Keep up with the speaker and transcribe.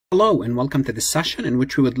Hello and welcome to this session in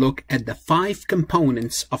which we would look at the 5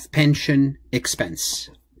 components of pension expense.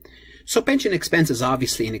 So pension expense is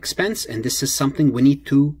obviously an expense, and this is something we need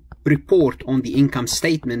to report on the income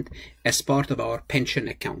statement as part of our pension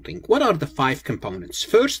accounting. What are the 5 components?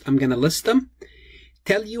 First, I'm going to list them,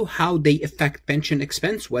 tell you how they affect pension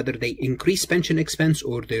expense, whether they increase pension expense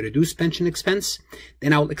or they reduce pension expense.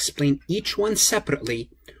 Then I'll explain each one separately.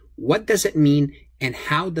 What does it mean? And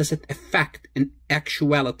how does it affect in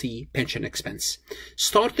actuality pension expense?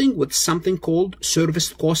 Starting with something called service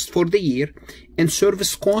cost for the year, and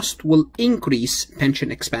service cost will increase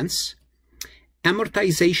pension expense.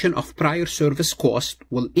 Amortization of prior service cost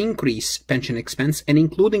will increase pension expense, and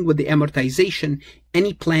including with the amortization,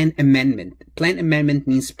 any plan amendment. Plan amendment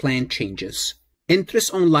means plan changes.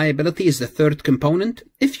 Interest on liability is the 3rd component.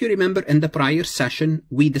 If you remember in the prior session,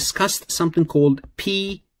 we discussed something called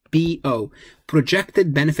PBO,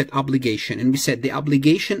 projected benefit obligation, and we said the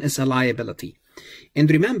obligation is a liability. And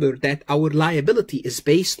remember that our liability is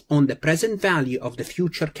based on the present value of the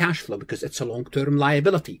future cash flow because it's a long-term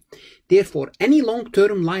liability. Therefore, any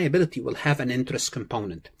long-term liability will have an interest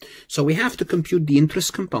component. So we have to compute the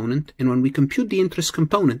interest component, and when we compute the interest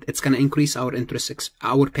component, it's going to increase our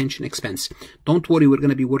our pension expense. Don't worry, we're going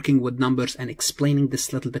to be working with numbers and explaining this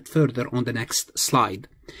a little bit further on the next slide.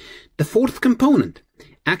 The 4th component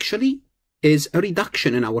actually is a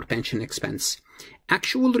reduction in our pension expense.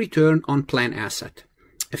 Actual return on plan asset.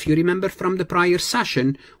 If you remember from the prior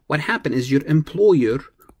session, what happened is your employer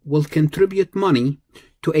will contribute money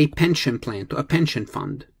to a pension plan, to a pension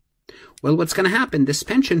fund. Well, what's going to happen? This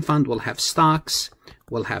pension fund will have stocks,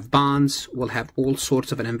 will have bonds, will have all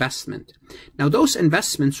sorts of an investment. Now, those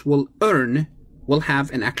investments will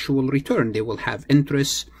have an actual return. They will have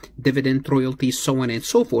interest, dividend, royalties, so on and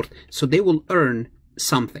so forth. So they will earn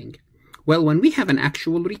something. Well, when we have an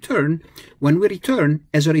actual return, when we return,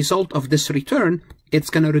 as a result of this return,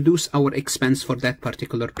 it's going to reduce our expense for that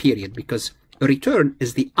particular period because a return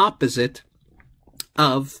is the opposite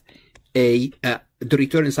of the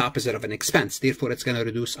return is the opposite of an expense. Therefore, it's going to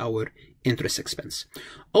reduce our interest expense.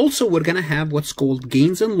 Also, we're going to have what's called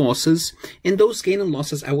gains and losses. And those gains and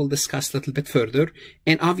losses I will discuss a little bit further.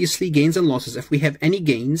 And obviously, gains and losses, if we have any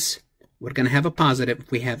gains, we're going to have a positive.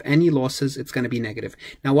 If we have any losses, it's going to be negative.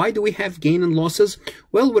 Now, why do we have gain and losses?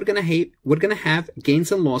 Well, we're going to have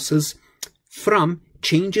gains and losses from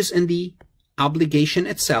changes in the obligation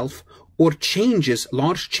itself or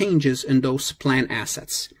large changes in those plan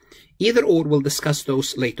assets. Either or, we'll discuss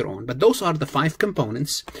those later on. But those are the 5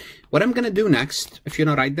 components. What I'm going to do next, if you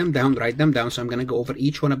don't write them down, write them down. So I'm going to go over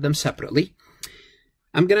each one of them separately.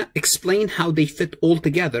 I'm going to explain how they fit all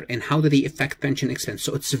together and how do they affect pension expense.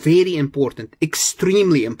 So it's very important,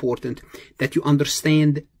 extremely important that you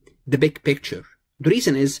understand the big picture. The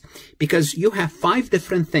reason is because you have 5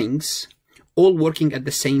 different things all working at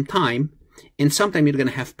the same time. And sometimes you're going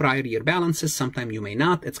to have prior year balances. Sometimes you may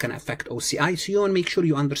not. It's going to affect OCI. So you want to make sure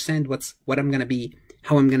you understand how I'm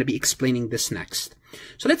going to be explaining this next.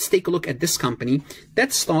 So let's take a look at this company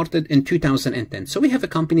that started in 2010. So we have a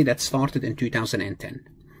company that started in 2010.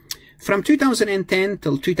 From 2010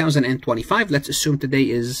 till 2025, let's assume today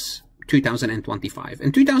is 2025.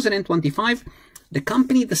 In 2025, the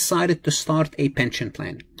company decided to start a pension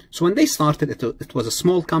plan. So when they started, it was a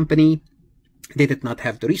small company. They did not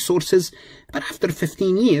have the resources. But after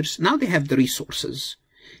 15 years, now they have the resources.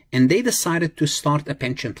 And they decided to start a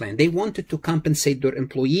pension plan. They wanted to compensate their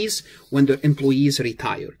employees when their employees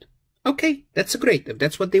retired. Okay, that's great. If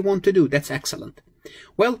that's what they want to do, that's excellent.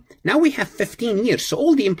 Well, now we have 15 years. So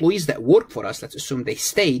all the employees that work for us, let's assume they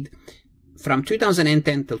stayed from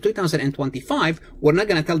 2010 till 2025, we're not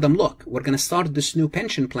going to tell them, look, we're going to start this new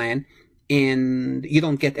pension plan and you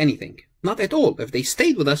don't get anything. Not at all. If they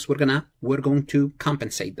stayed with us, we're going to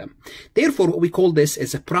compensate them. Therefore, what we call this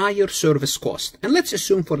is a prior service cost. And let's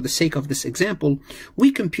assume for the sake of this example,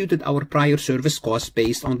 we computed our prior service cost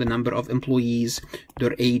based on the number of employees,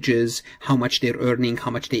 their ages, how much they're earning,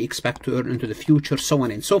 how much they expect to earn into the future, so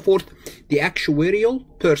on and so forth. The actuarial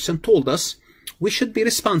person told us we should be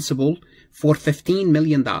responsible for $15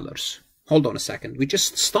 million. Hold on a second. We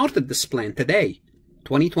just started this plan today,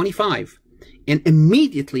 2025. And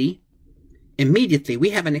immediately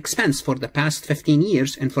we have an expense for the past 15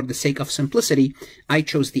 years, and for the sake of simplicity, I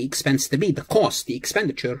chose the expense to be the cost, the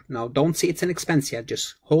expenditure. Now, don't say it's an expense yet,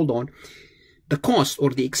 just hold on. The cost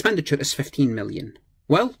or the expenditure is 15 million.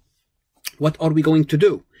 Well, what are we going to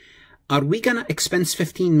do? Are we going to expense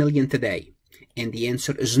 15 million today? And the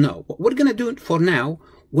answer is no. What we're going to do for now,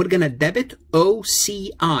 we're going to debit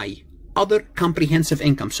OCI, other comprehensive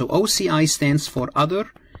income. So OCI stands for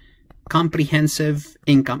other comprehensive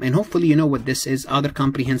income, and hopefully you know what this is. Other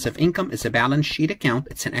comprehensive income is a balance sheet account.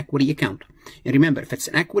 It's an equity account. And remember, if it's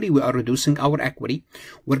an equity, we are reducing our equity.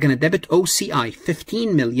 We're going to debit OCI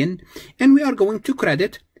 15 million, and we are going to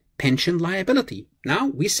credit pension liability. Now,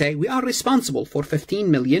 we say we are responsible for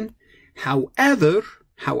 15 million. However,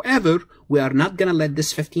 we are not going to let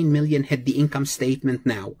this 15 million hit the income statement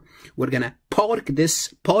now. We're going to park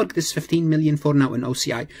this 15 million for now in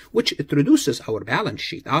OCI, which it reduces our balance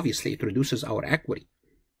sheet. Obviously, it reduces our equity.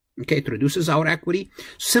 Okay, it reduces our equity.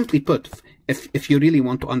 Simply put, if you really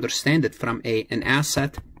want to understand it from an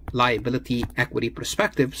asset, liability, equity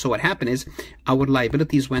perspective, so what happened is our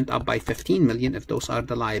liabilities went up by 15 million. If those are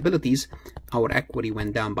the liabilities, our equity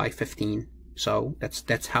went down by 15. So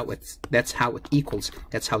that's how it equals.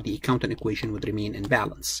 That's how the accounting equation would remain in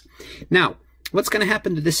balance. Now, what's going to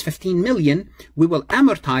happen to this 15 million? We will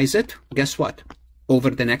amortize it. Guess what? Over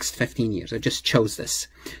the next 15 years. I just chose this.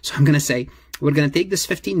 So I'm going to say we're going to take this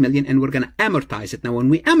 15 million and we're going to amortize it. Now, when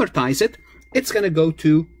we amortize it, it's going to go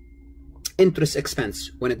to interest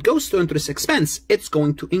expense. When it goes to interest expense, it's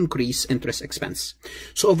going to increase interest expense.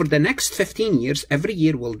 So over the next 15 years, every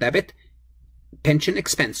year we'll debit pension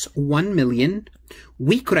expense 1 million.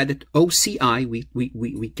 We credit OCI.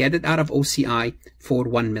 We get it out of OCI for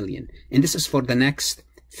 1 million. And this is for the next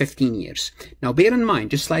 15 years. Now, bear in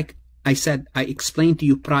mind, just like I said, I explained to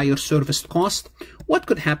you prior service cost. What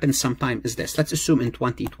could happen sometime is this. Let's assume in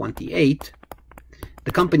 2028,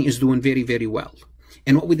 the company is doing very, very well.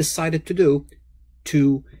 And what we decided to do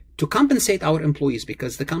to compensate our employees,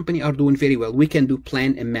 because the company are doing very well, we can do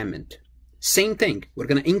plan amendment. Same thing. We're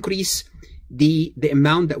going to increase the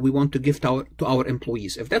amount that we want to give to our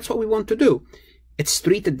employees. If that's what we want to do, it's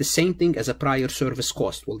treated the same thing as a prior service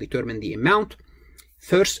cost. We'll determine the amount.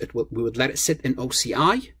 First, we would let it sit in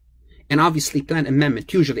OCI. And obviously, plan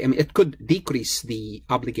amendment, usually, I mean, it could decrease the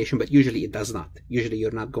obligation, but usually it does not. Usually,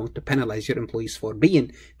 you're not going to penalize your employees for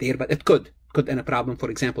being there, but it could end a problem.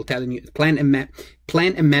 For example, telling you plan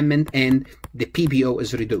amendment and the PBO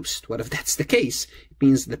is reduced. Well, if that's the case, it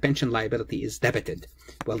means the pension liability is debited.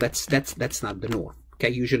 Well, that's not the norm. Okay,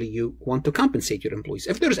 usually you want to compensate your employees.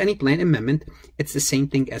 If there's any plan amendment, it's the same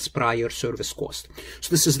thing as prior service cost. So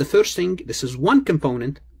this is the first thing. This is one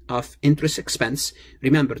component of interest expense.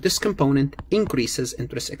 Remember, this component increases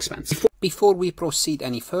interest expense. Before we proceed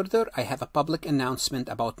any further, I have a public announcement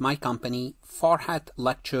about my company,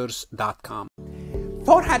 FarhatLectures.com.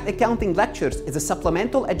 Farhat Accounting Lectures is a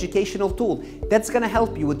supplemental educational tool that's going to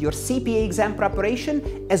help you with your CPA exam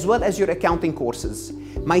preparation as well as your accounting courses.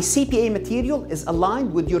 My CPA material is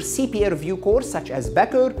aligned with your CPA review course such as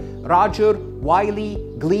Becker, Roger, Wiley,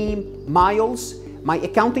 Gleam, Miles. My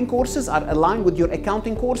accounting courses are aligned with your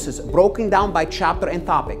accounting courses, broken down by chapter and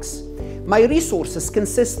topics. My resources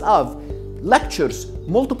consist of lectures,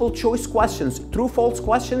 multiple choice questions, true-false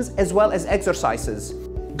questions, as well as exercises.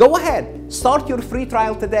 Go ahead, start your free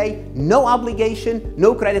trial today. No obligation,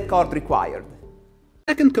 no credit card required.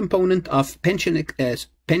 Second component of pension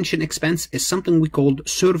expense is something we called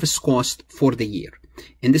service cost for the year.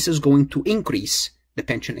 And this is going to increase the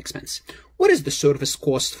pension expense. What is the service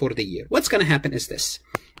cost for the year? What's going to happen is this.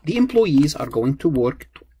 The employees are going to work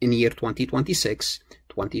in year 2026,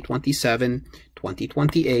 2027,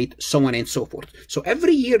 2028, so on and so forth. So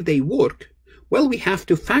every year they work, well, we have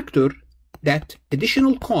to factor that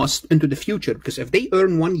additional cost into the future, because if they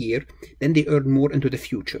earn 1 year, then they earn more into the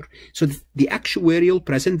future. So the actuarial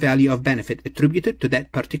present value of benefit attributed to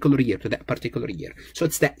that particular year, So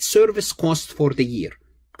it's that service cost for the year.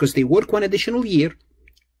 Because they work 1 additional year,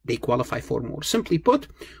 they qualify for more. Simply put,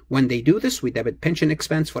 when they do this, we debit pension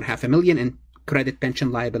expense for $500,000 and credit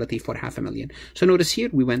pension liability for $500,000. So notice here,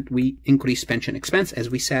 we increase pension expense. As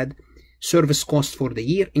we said, service cost for the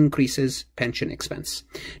year increases pension expense.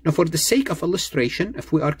 Now, for the sake of illustration,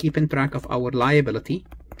 if we are keeping track of our liability,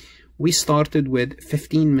 we started with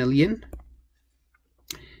 15 million.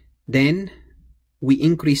 Then we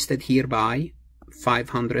increased it here by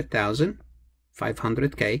 500,000.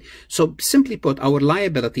 500K. So simply put, our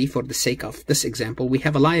liability, for the sake of this example, we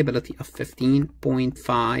have a liability of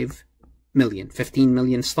 15.5 million. 15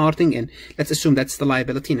 million starting, and let's assume that's the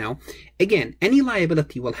liability now. Again, any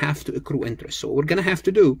liability will have to accrue interest. So what we're going to have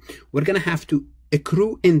to do, we're going to have to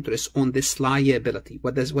accrue interest on this liability.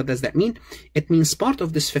 What does that mean? It means part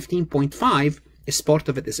of this 15.5 is part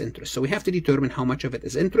of it is interest. So we have to determine how much of it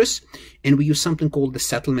is interest, and we use something called the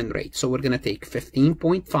settlement rate. So we're going to take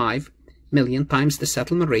 15.5 million times the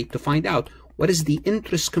settlement rate to find out what is the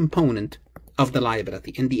interest component of the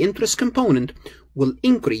liability. And the interest component will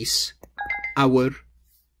increase our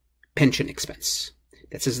pension expense.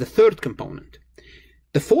 This is the third component.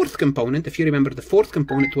 The fourth component, if you remember, the fourth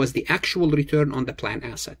component was the actual return on the plan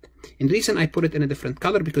asset. And the reason I put it in a different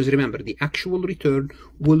color, because remember, the actual return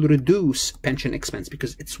will reduce pension expense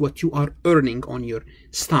because it's what you are earning on your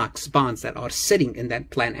stocks, bonds that are sitting in that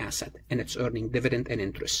plan asset, and it's earning dividend and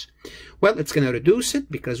interest. Well, it's going to reduce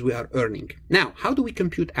it because we are earning. Now, how do we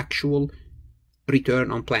compute actual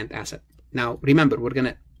return on planned asset? Now, remember,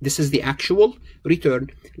 this is the actual return.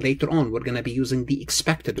 Later on, we're going to be using the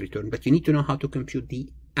expected return, but you need to know how to compute the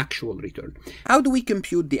actual return. How do we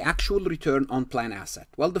compute the actual return on plan asset?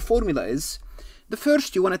 Well, the formula is, the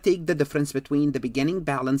first, you want to take the difference between the beginning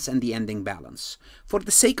balance and the ending balance. For the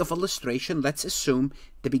sake of illustration, let's assume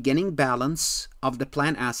the beginning balance of the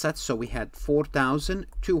plan asset, so we had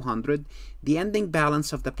 4,200. The ending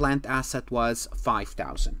balance of the planned asset was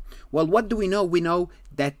 5,000. Well, what do we know? We know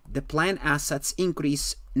that the plan assets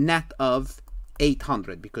increase net of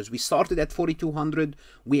 800 because we started at 4,200,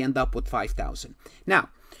 we end up with 5,000. Now,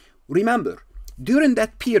 remember, during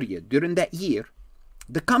that period, during that year,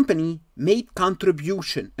 the company made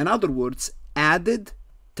contribution, in other words, added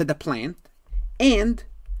to the plant and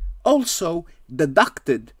also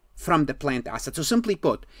deducted from the plant asset. So simply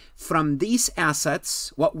put, from these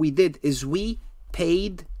assets, what we did is we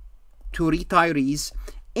paid to retirees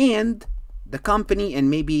and the company and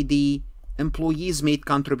maybe the employees made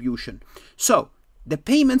contribution. So the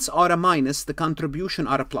payments are a minus, the contribution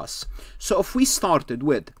are a plus. So if we started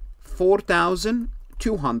with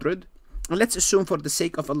 4,200, and let's assume for the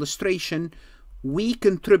sake of illustration, we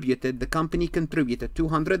contributed, the company contributed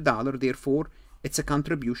 $200, therefore it's a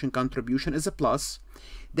contribution. Contribution is a plus.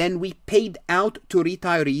 Then we paid out to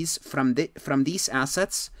retirees from these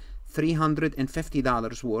assets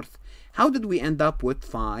 $350 worth. How did we end up with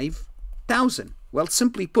 5,000? Well,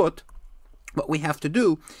 simply put, what we have to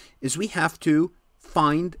do is we have to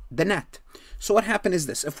find the net. So what happened is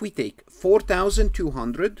this: if we take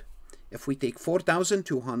 4,200,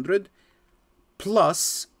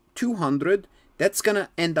 plus 200, that's gonna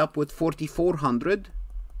end up with 4,400.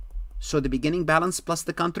 So the beginning balance plus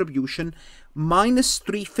the contribution minus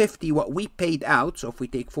 350, what we paid out. So if we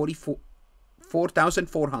take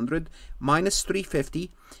 4,400 minus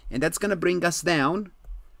 350, and that's gonna bring us down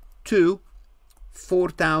to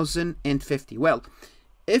 4,050. Well,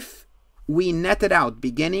 if we net it out,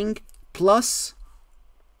 beginning plus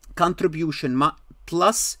contribution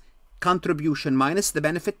minus the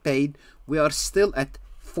benefit paid, we are still at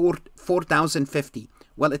 4,050.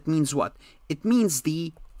 Well, it means what? It means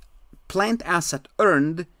the plant asset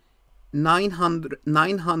earned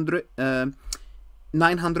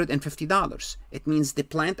 $950. It means the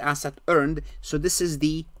plant asset earned, so this is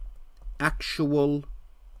the actual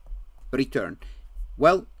return.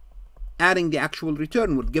 Well, adding the actual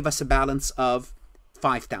return would give us a balance of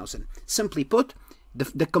 5,000. Simply put,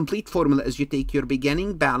 the complete formula is you take your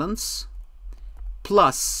beginning balance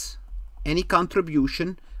plus any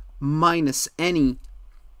contribution minus any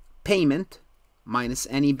payment minus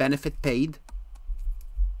any benefit paid.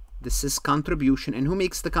 This is contribution. And who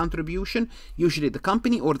makes the contribution? Usually the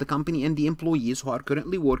company or the company and the employees who are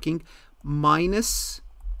currently working, minus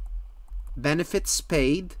benefits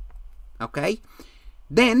paid. Okay,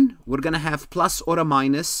 then we're gonna have plus or a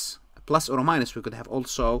minus. Plus or a minus, we could have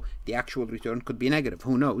also the actual return could be negative,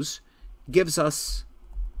 who knows, gives us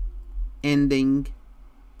ending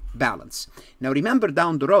balance. Now remember,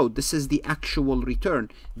 down the road, this is the actual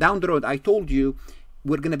return. Down the road, I told you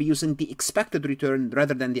we're going to be using the expected return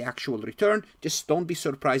rather than the actual return. Just don't be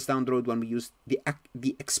surprised down the road when we use the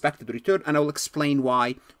expected return, and I will explain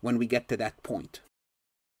why when we get to that point.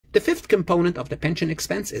 The fifth component of the pension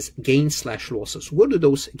expense is gains/losses. Where do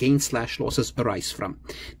those gains/losses arise from?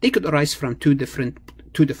 They could arise from two different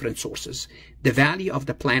sources. The value of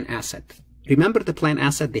the plan asset. Remember, the plan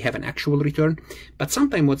asset, they have an actual return, but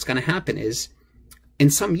sometimes what's going to happen is in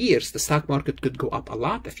some years the stock market could go up a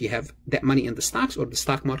lot if you have that money in the stocks, or the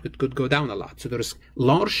stock market could go down a lot. So there is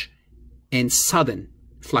large and sudden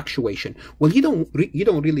fluctuation. Well, you don't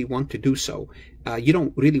really want to do so. You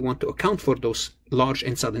don't really want to account for those large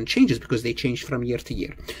and sudden changes because they change from year to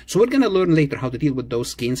year. So we're going to learn later how to deal with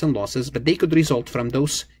those gains and losses, but they could result from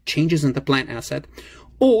those changes in the plan asset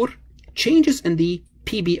or changes in the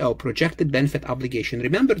PBO, projected benefit obligation.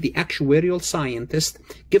 Remember, the actuarial scientist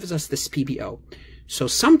gives us this PBO. So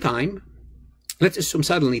sometime, let's assume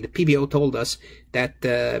suddenly the PBO told us that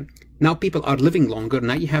now people are living longer.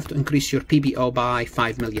 Now you have to increase your PBO by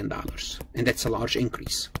 $5 million. And that's a large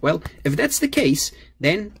increase. Well, if that's the case,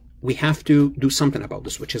 then we have to do something about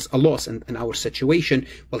this, which is a loss in our situation.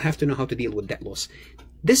 We'll have to know how to deal with that loss.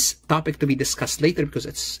 This topic to be discussed later because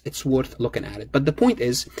it's worth looking at it. But the point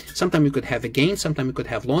is, sometimes we could have a gain, sometimes we could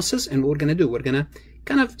have losses, and what we're going to do, we're going to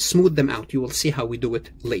kind of smooth them out. You will see how we do it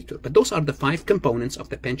later. But those are the 5 components of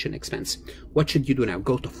the pension expense. What should you do now?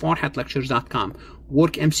 Go to farhatlectures.com,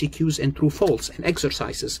 work MCQs and true false and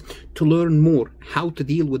exercises to learn more how to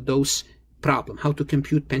deal with those problems, how to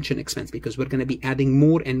compute pension expense, because we're going to be adding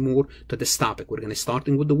more and more to this topic. We're going to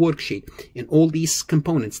starting with the worksheet, and all these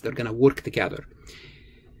components, they're going to work together.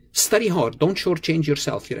 Study hard. Don't shortchange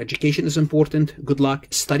yourself. Your education is important. Good luck.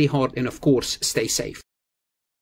 Study hard, and of course, stay safe.